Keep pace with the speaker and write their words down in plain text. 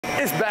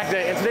It's back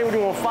day, and today we're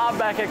doing 5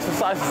 back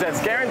exercises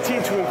that's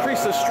guaranteed to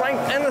increase the strength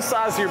and the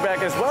size of your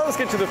back, as well as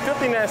get you the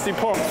 50 nasty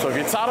pump. So if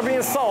you're tired of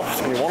being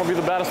soft and you want to be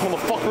the baddest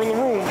motherfucker in the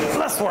room,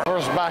 let's work.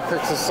 First back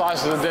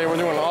exercise of the day, we're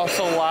doing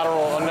also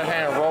lateral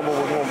underhand row, but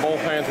we're doing both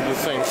hands at the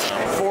same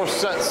time. 4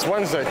 sets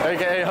Wednesday,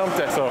 aka hump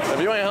day. So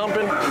if you ain't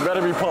humping, you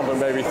better be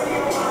pumping, baby.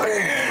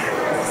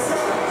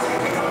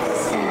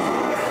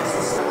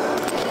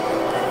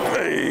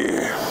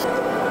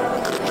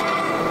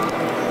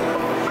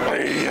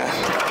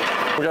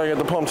 We gotta get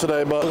the pump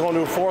today, but we're gonna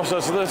do 4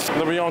 sets of this.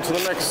 Then we on to the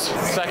next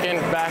second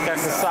back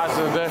exercise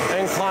of the day.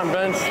 Incline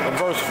bench,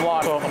 reverse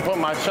fly. So I'm putting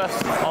my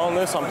chest on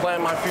this. I'm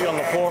planting my feet on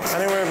the floor.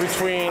 Anywhere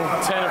between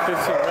 10 and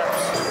 15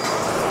 reps.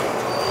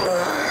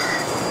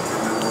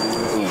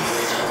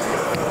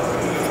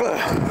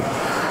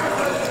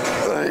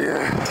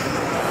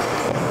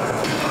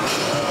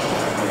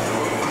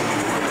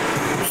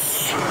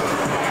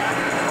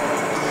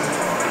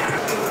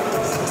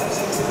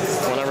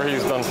 Whenever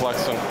he's done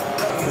flexing.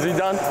 Is he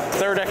done?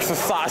 Third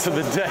exercise of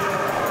the day.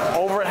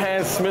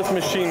 Overhand Smith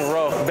machine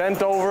row.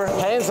 Bent over,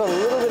 hands a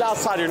little bit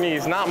outside your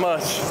knees, not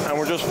much. And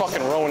we're just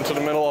fucking rowing to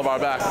the middle of our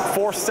back.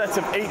 4 sets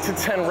of 8 to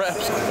 10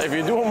 reps. If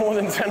you're doing more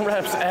than 10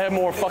 reps, add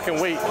more fucking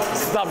weight.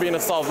 Stop being a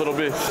soft little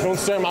bitch. Don't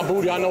stare at my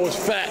booty, I know it's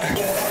fat.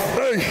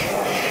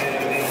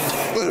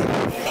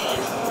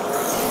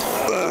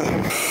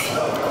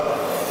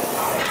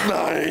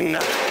 9.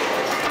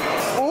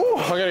 Ooh,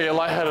 I gotta get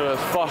lightheaded as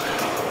fuck.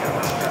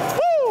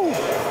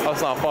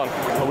 That's not fun,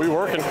 but we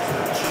working.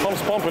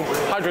 Pumps pumping.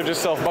 Hydrate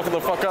yourself, buckle the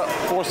fuck up.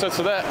 4 sets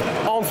of that.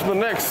 On to the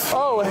next.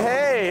 Oh,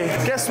 hey,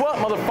 guess what,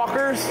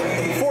 motherfuckers?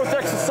 4th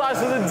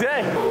exercise of the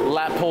day.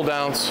 Lat pull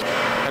downs.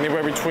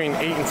 Anywhere between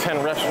 8 and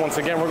 10 reps. Once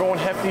again, we're going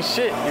hefty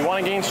shit. You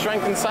wanna gain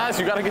strength and size,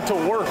 you gotta get to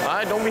work. All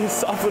right, don't be a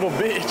soft little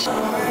bitch.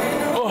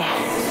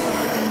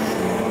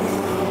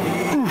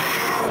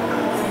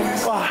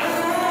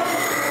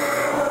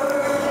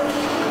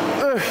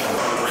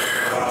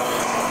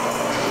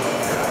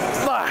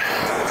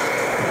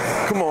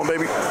 Come on,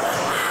 baby.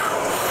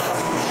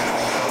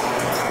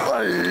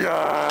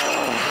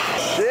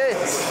 Shit.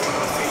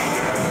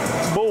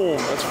 Boom.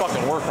 That's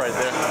fucking work right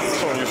there.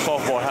 Showing you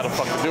softball how the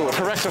fuck to do it.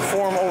 Correct the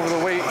form over the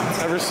weight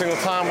every single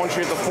time. Once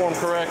you get the form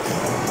correct,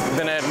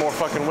 then add more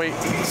fucking weight.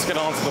 Let's get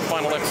on to the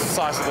final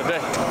exercise of the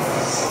day.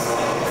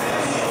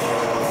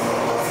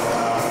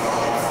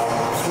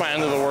 It's my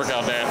end of the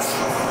workout dance.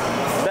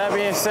 That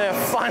being said,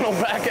 final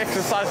back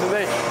exercise of the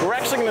day. We're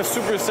actually gonna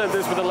superset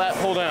this with the lat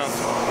pull downs.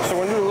 So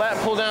we're gonna do the lat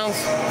pull downs,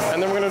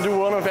 and then we're gonna do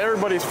one of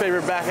everybody's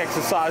favorite back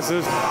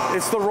exercises.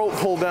 It's the rope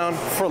pull down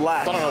for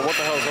lat. I don't know what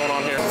the hell's going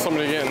on here.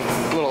 Somebody getting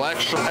a little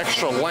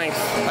extra length.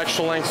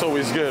 Extra length's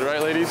always good,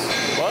 right, ladies?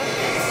 What?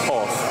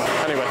 Pause.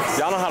 Anyway,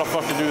 y'all know how the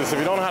fuck to do this. If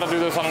you don't know how to do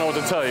this, I don't know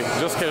what to tell you.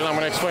 Just kidding, I'm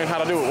gonna explain how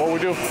to do it. What we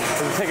do is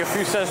we take a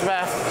few steps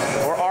back,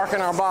 we're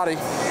arcing our body,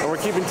 and we're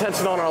keeping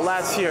tension on our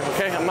lats here,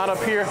 okay? I'm not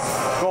up here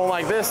going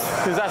like this,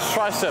 because that's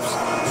triceps.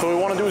 So what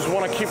we wanna do is we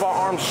wanna keep our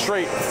arms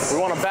straight. We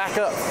wanna back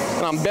up,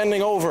 and I'm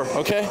bending over,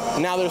 okay?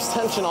 Now there's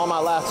tension on my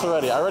lats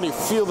already. I already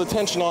feel the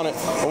tension on it,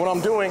 and what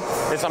I'm doing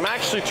is I'm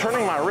actually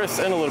turning my wrists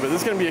in a little bit.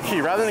 This is gonna be a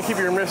key. Rather than keep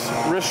your wrist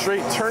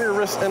straight, turn your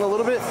wrist in a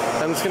little bit,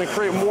 and it's gonna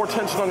create more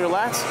tension on your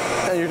lats,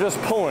 and you're just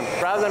pulling.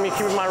 Rather than me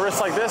keeping my wrist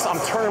like this, I'm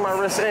turning my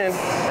wrist in,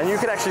 and you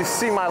can actually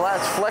see my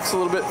lats flex a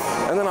little bit,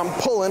 and then I'm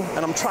pulling,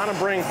 and I'm trying to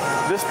bring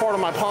this part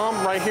of my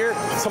palm right here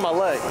to my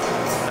leg,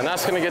 and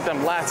that's gonna get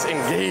them lats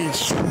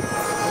engaged.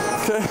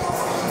 Okay,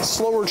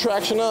 slow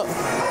retraction up.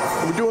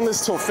 We're doing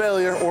this till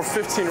failure or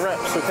 15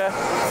 reps, okay?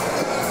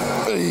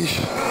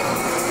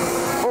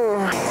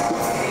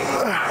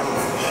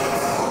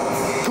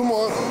 Come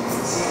on.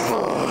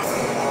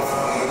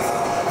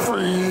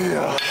 3.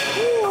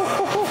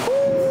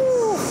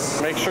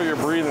 Make sure you're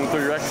breathing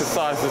through your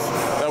exercises.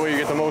 That way you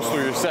get the most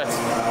through your sets.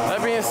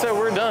 That being said,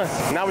 we're done.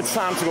 Now it's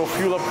time to go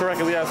fuel up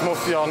correctly, as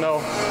most of y'all know,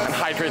 and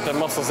hydrate the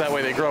muscles. That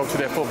way they grow to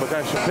their full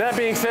potential. That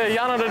being said,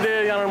 y'all know the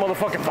deal. Y'all know the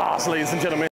motherfucking boss, ladies and gentlemen.